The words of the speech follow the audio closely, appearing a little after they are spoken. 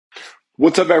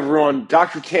What's up, everyone?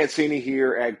 Dr. Tansini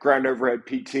here at Ground Overhead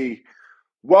PT.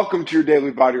 Welcome to your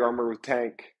daily body armor with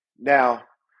Tank. Now,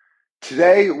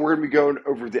 today we're going to be going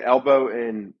over the elbow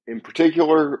and, in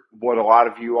particular, what a lot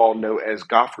of you all know as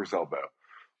golfer's elbow.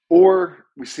 Or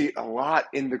we see it a lot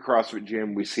in the CrossFit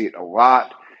gym. We see it a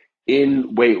lot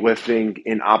in weightlifting,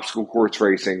 in obstacle course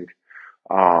racing.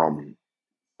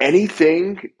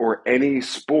 Anything or any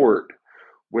sport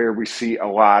where we see a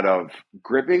lot of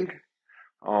gripping.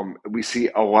 We see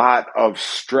a lot of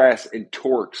stress and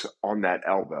torques on that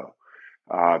elbow.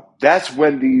 That's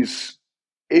when these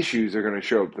issues are going to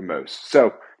show up the most.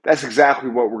 So that's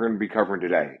exactly what we're going to be covering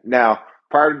today. Now,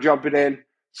 prior to jumping in,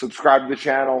 subscribe to the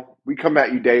channel. We come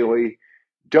at you daily.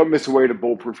 Don't miss a way to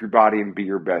bulletproof your body and be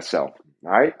your best self.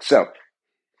 All right. So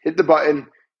hit the button,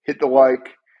 hit the like,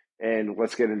 and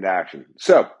let's get into action.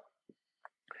 So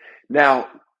now,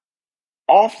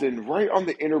 often right on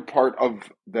the inner part of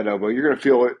that elbow, you're going to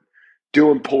feel it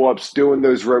doing pull-ups, doing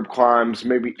those rope climbs,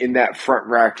 maybe in that front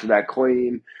rack for that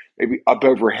clean, maybe up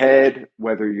overhead,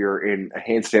 whether you're in a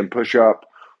handstand push-up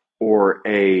or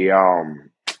a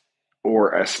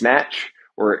snatch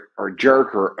or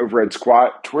jerk or overhead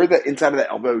squat, to where the inside of the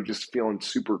elbow just feeling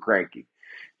super cranky.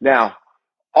 Now,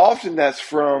 often that's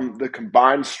from the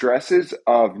combined stresses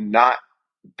of not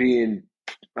being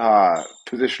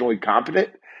positionally competent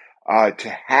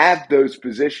to have those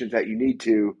positions that you need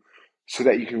to, so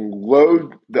that you can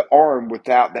load the arm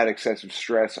without that excessive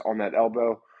stress on that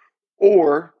elbow,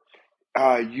 or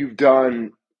you've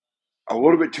done a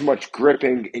little bit too much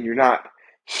gripping and you're not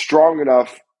strong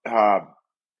enough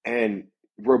and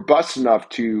robust enough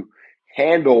to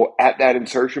handle at that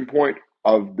insertion point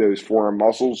of those forearm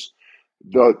muscles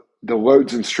the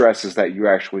loads and stresses that you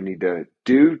actually need to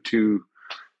do to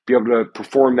be able to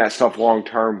perform that stuff long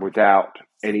term without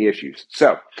any issues.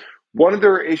 So one of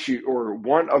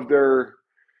their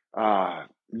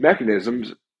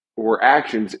mechanisms or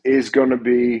actions is going to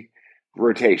be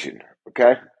rotation.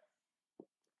 Okay.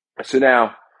 So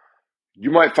now you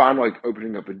might find like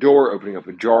opening up a door, opening up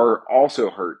a jar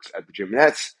also hurts at the gym. And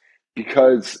that's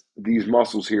because these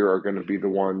muscles here are going to be the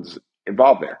ones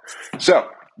involved there. So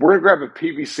we're going to grab a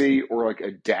PVC or like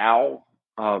a dowel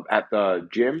at the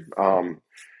gym.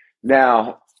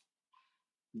 Now,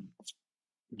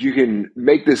 you can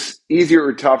make this easier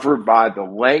or tougher by the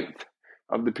length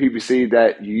of the PVC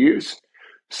that you use.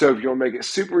 So if you want to make it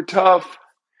super tough,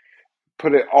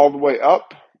 put it all the way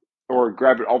up or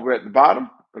grab it all the way at the bottom,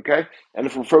 okay? And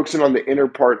if we're focusing on the inner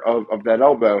part of that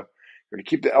elbow, you're going to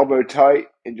keep the elbow tight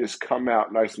and just come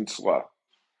out nice and slow.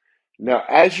 Now,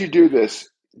 as you do this,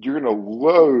 you're going to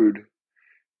load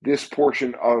this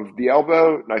portion of the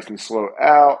elbow, nice and slow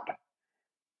out,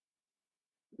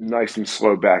 nice and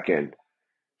slow back in.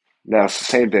 Now, it's the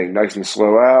same thing, nice and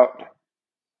slow out,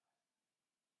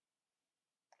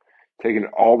 taking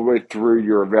it all the way through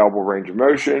your available range of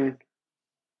motion,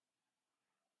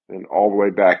 and all the way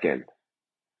back in.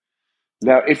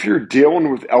 Now, if you're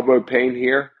dealing with elbow pain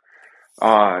here,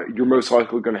 you're most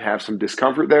likely going to have some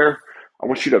discomfort there. I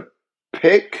want you to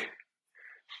pick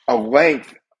a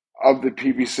length of the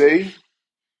PVC,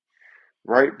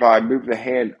 right, by moving the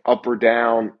hand up or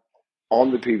down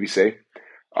on the PVC,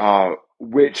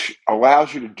 which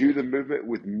allows you to do the movement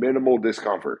with minimal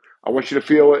discomfort. I want you to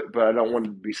feel it, but I don't want it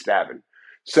to be stabbing.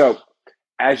 So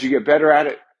as you get better at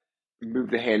it,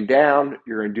 move the hand down.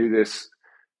 You're going to do this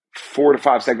 4 to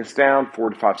 5 seconds down,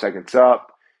 4 to 5 seconds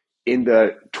up in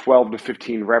the 12 to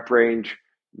 15 rep range,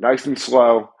 nice and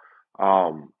slow.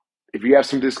 If you have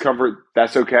some discomfort,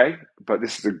 that's okay, but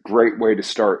this is a great way to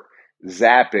start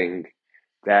zapping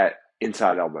that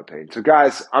inside elbow pain. So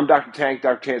guys, I'm Dr. Tank,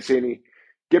 Dr. Tansini.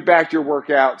 Get back to your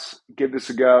workouts. Give this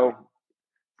a go.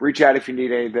 Reach out if you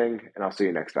need anything, and I'll see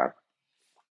you next time.